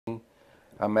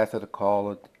a method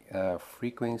called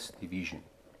frequency division.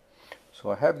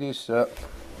 So I have this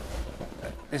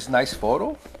this nice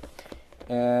photo,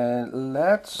 and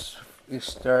let's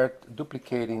start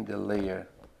duplicating the layer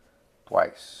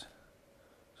twice.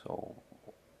 So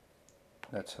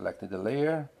let's select the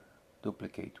layer,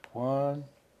 duplicate 1,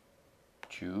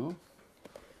 2,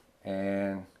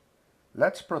 and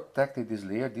let's protect this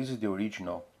layer. This is the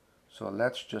original, so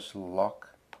let's just lock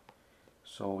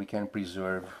so we can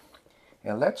preserve.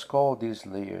 And let's call this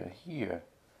layer here,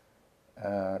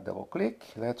 double click,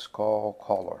 let's call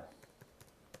color.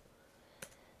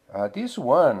 This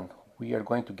one, we are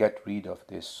going to get rid of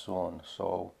this soon,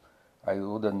 so I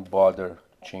wouldn't bother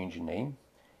changing name.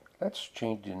 Let's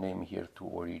change the name here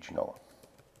to original,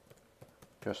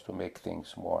 just to make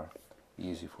things more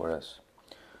easy for us.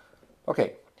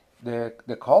 Okay,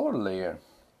 the color layer,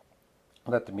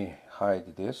 let me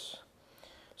hide this.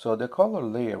 So the color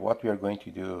layer, what we are going to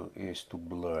do is to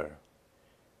blur.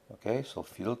 Okay, so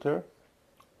filter,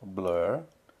 blur,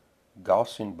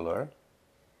 Gaussian blur.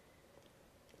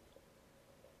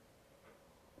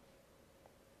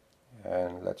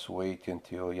 And let's wait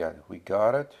until, yeah, we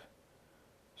got it.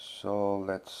 So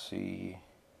let's see,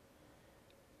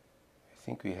 I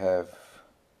think we have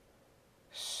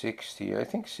 60. I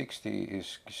think 60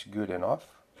 is good enough.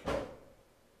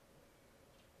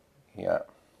 Yeah.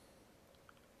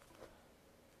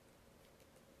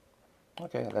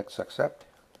 Okay, let's accept.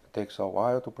 It takes a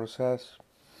while to process.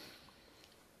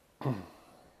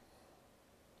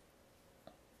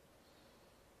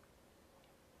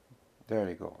 There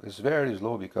you go. It's very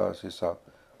slow because it's a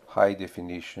high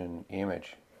definition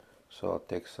image, so it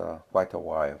takes quite a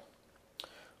while.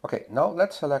 Okay, now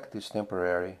let's select this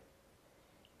temporary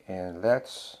and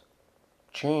let's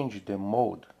change the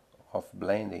mode of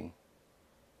blending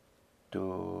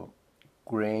to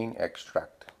grain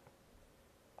extract.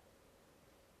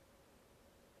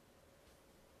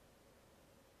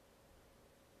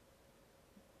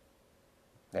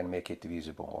 And make it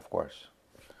visible, of course.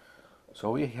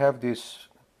 So we have this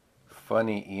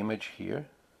funny image here.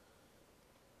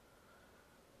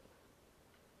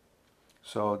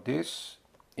 So this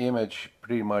image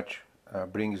pretty much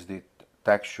brings the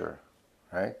texture,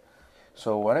 right?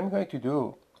 So what I'm going to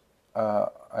do,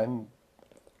 I'm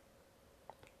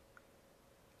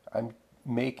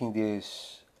making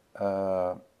this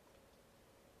a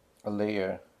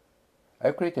layer.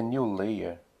 I create a new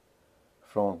layer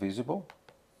from visible.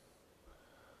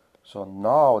 So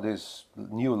now this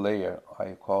new layer,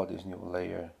 I call this new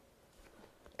layer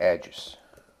edges.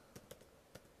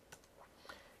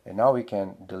 And now we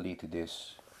can delete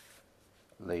this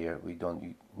layer we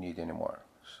don't need anymore.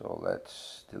 So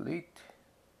let's delete.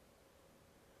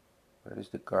 Where is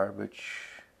the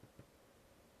garbage?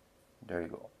 There you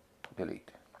go,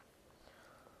 delete.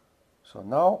 So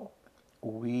now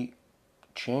we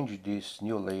change this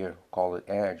new layer, call it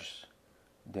edge,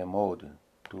 the mode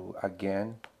to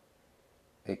again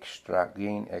extract,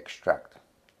 gain extract.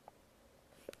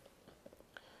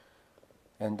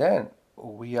 And then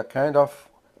we are kind of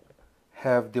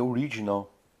have the original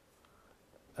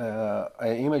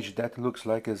an image that looks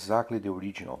like exactly the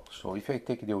original. So if I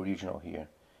take the original here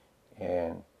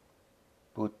and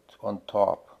put on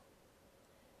top,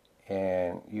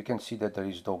 and you can see that there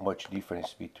is not much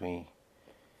difference between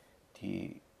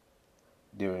the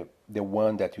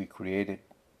one that we created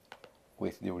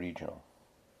with the original.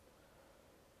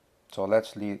 So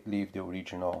let's leave the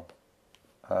original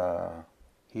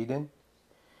hidden.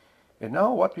 And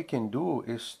now what we can do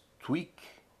is tweak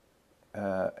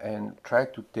and try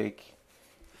to take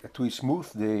to smooth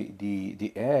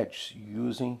the edge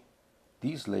using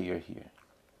this layer here.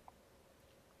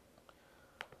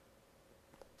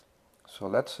 So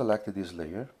let's select this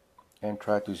layer and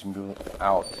try to smooth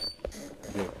out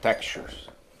the textures.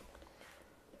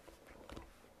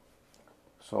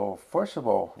 So first of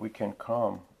all, we can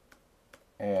come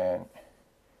and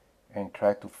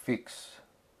try to fix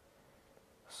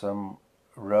some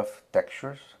rough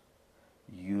textures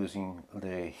using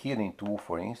the healing tool,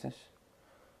 for instance.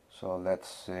 So let's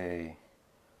say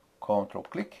Control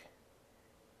click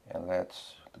and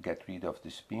let's get rid of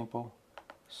this pimple.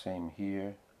 Same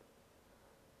here,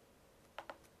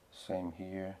 same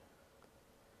here.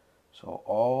 So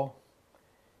all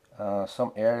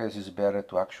some areas is better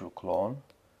to actually clone.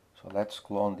 So let's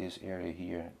clone this area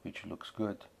here, which looks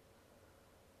good,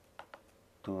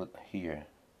 to here.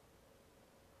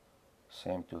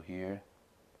 Same to here,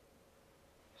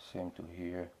 same to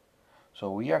here.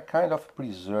 So we are kind of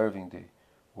preserving the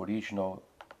original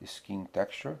skin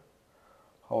texture,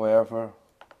 however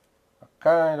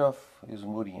kind of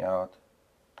smoothing out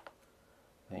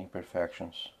the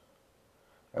imperfections.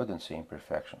 I wouldn't say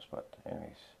imperfections, but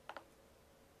anyways.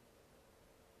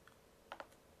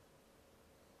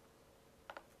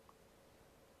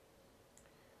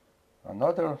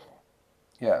 Another,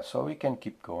 yeah, so we can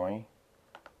keep going.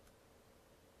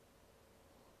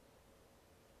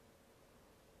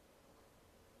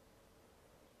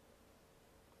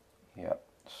 Yeah,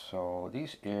 so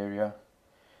this area,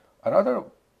 another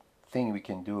thing we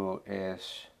can do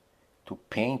is to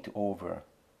paint over.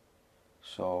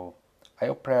 So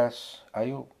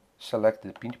I'll select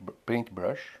the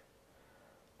paintbrush.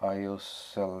 I'll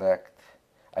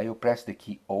press the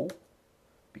key O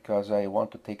because I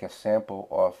want to take a sample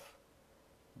of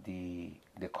the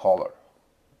color,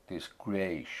 this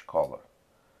grayish color.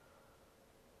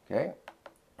 Okay,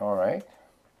 all right.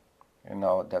 And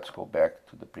now let's go back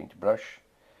to the paintbrush.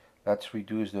 Let's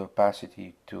reduce the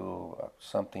opacity to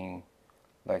something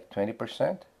like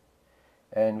 20%,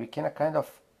 and we can kind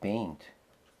of paint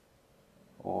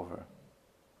over.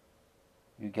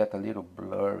 You get a little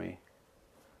blurry.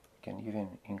 You can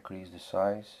even increase the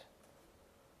size.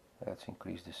 Let's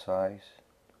increase the size.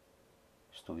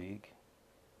 It's too big.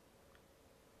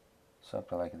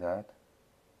 Something like that.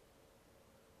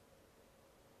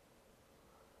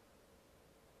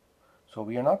 So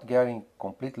we are not getting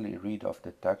completely rid of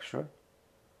the texture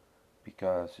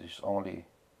because it's only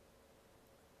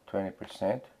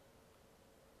 20%.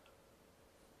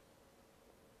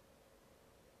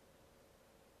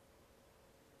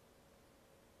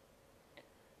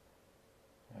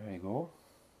 There you go.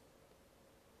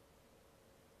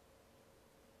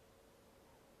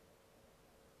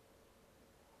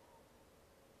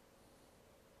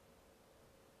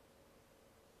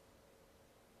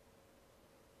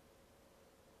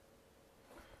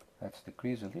 Let's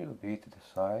decrease a little bit the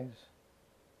size.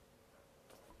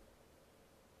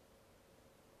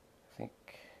 I think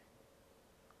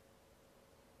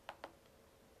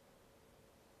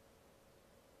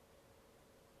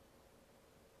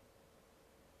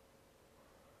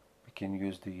we can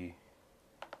use the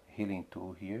healing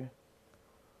tool here.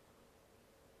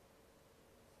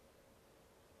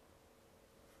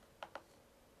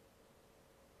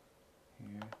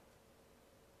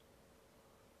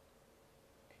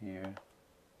 Here,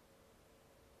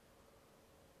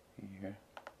 here.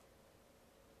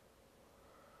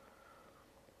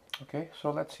 Okay, so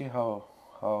let's see how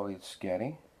it's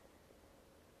getting.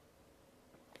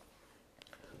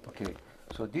 Okay,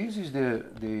 so this is the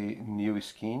new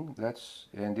skin.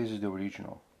 And this is the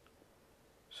original.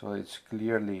 So it's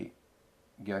clearly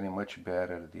getting much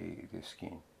better, the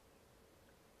skin.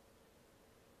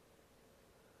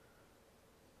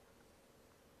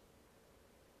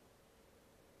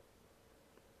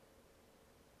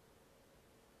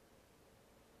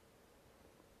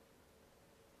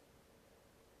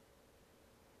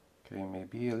 Okay,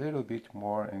 maybe a little bit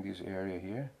more in this area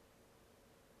here.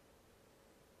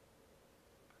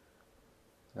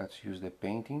 Let's use the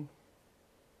painting.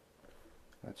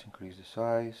 Let's increase the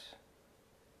size.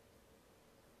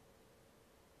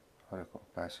 Or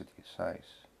opacity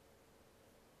size.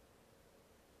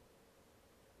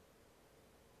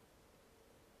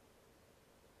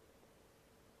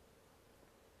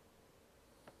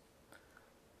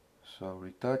 So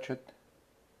retouch it,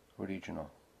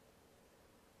 original.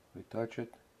 Retouch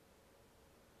it,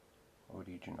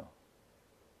 original.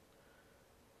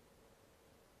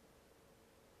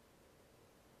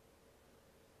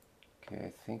 Okay,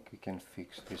 I think we can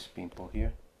fix this pimple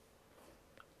here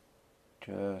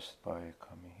just by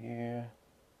coming here.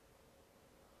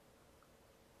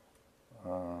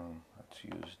 Let's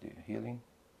use the healing.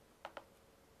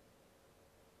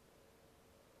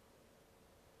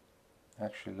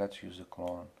 Actually, let's use the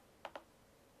clone.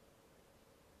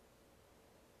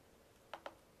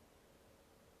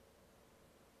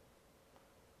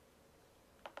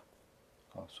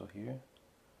 Also here.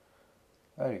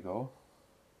 There you go.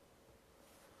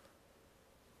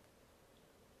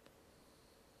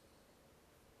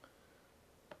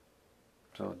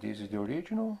 So this is the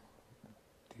original,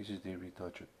 this is the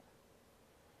retouched.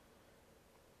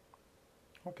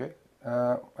 Okay,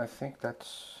 I think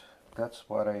that's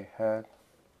what I had.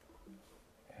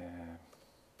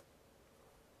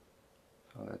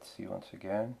 So let's see once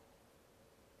again.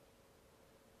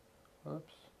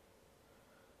 Oops.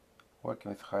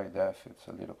 Working with high def, it's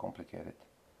a little complicated.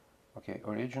 Okay,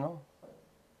 original,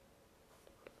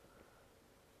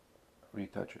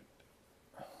 retouch it.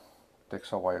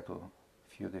 Takes a while to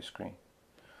view the screen.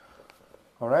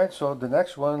 Alright, so the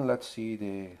next one, let's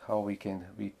see how we can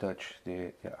retouch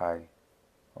the eye.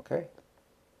 Okay,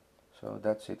 so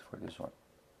that's it for this one.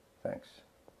 Thanks.